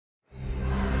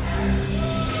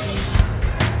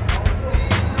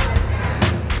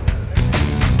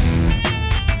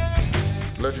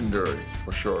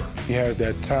sure. He has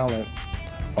that talent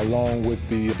along with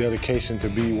the dedication to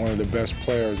be one of the best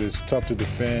players. It's tough to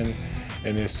defend,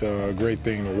 and it's a great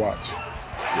thing to watch.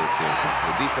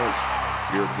 The defense,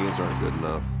 Europeans aren't good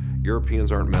enough.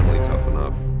 Europeans aren't mentally tough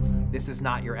enough. This is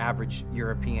not your average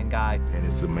European guy. And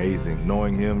it's amazing.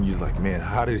 Knowing him, you're like, man,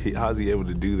 how's he able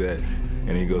to do that?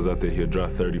 And he goes out there, he'll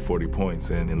drop 30, 40 points,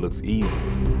 and it looks easy.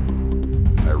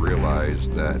 I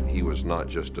realized that he was not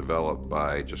just developed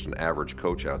by just an average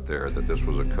coach out there, that this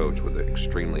was a coach with an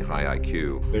extremely high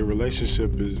IQ. Their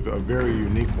relationship is a very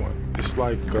unique one. It's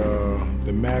like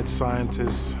the mad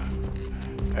scientist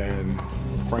and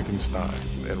Frankenstein.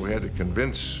 And we had to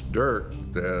convince Dirk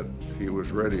that he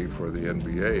was ready for the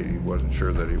NBA. He wasn't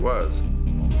sure that he was.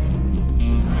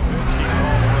 Nowitzki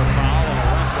called for a foul and a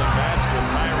wrestling match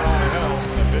with Tyrone Hills.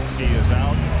 Nowitzki is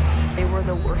out. They were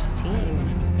the worst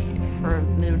team for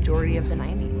the majority of the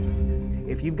 90s.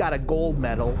 If you've got a gold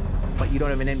medal, but you don't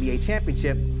have an NBA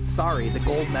championship, sorry, the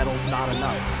gold medal's not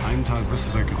enough. Einen Tag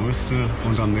bist du der Größte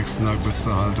und am nächsten Tag bist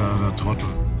du halt der Trottel.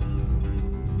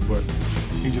 But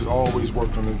he just always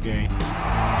worked on his game.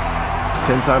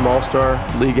 10-time All-Star,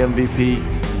 League MVP,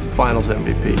 Finals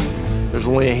MVP. There's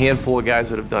only a handful of guys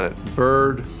that have done it.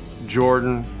 Bird,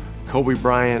 Jordan, Kobe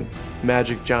Bryant,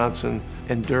 Magic Johnson,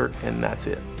 and Dirk, and that's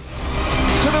it.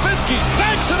 To Nowitzki,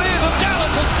 banks it in, and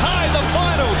Dallas has tied the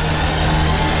finals.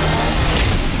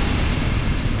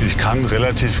 Ich kann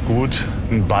relativ gut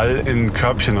einen Ball in ein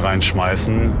Körbchen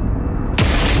reinschmeißen.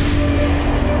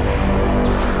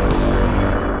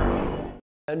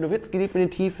 Nowitzki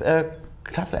definitiv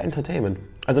klasse Entertainment.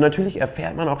 Also natürlich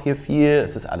erfährt man auch hier viel,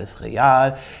 es ist alles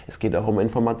real, es geht auch um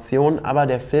Informationen, aber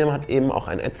der Film hat eben auch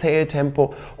ein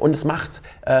Erzähltempo und es macht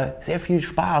sehr viel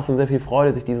Spaß und sehr viel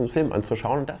Freude, sich diesen Film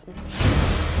anzuschauen. Und das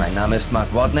mein Name ist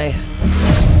Mark Watney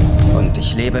und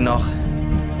ich lebe noch.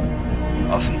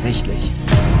 Offensichtlich.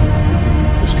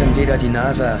 Ich kann weder die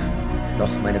NASA noch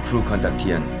meine Crew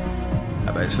kontaktieren.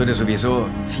 Aber es würde sowieso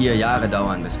 4 Jahre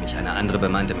dauern, bis mich eine andere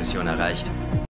bemannte Mission erreicht.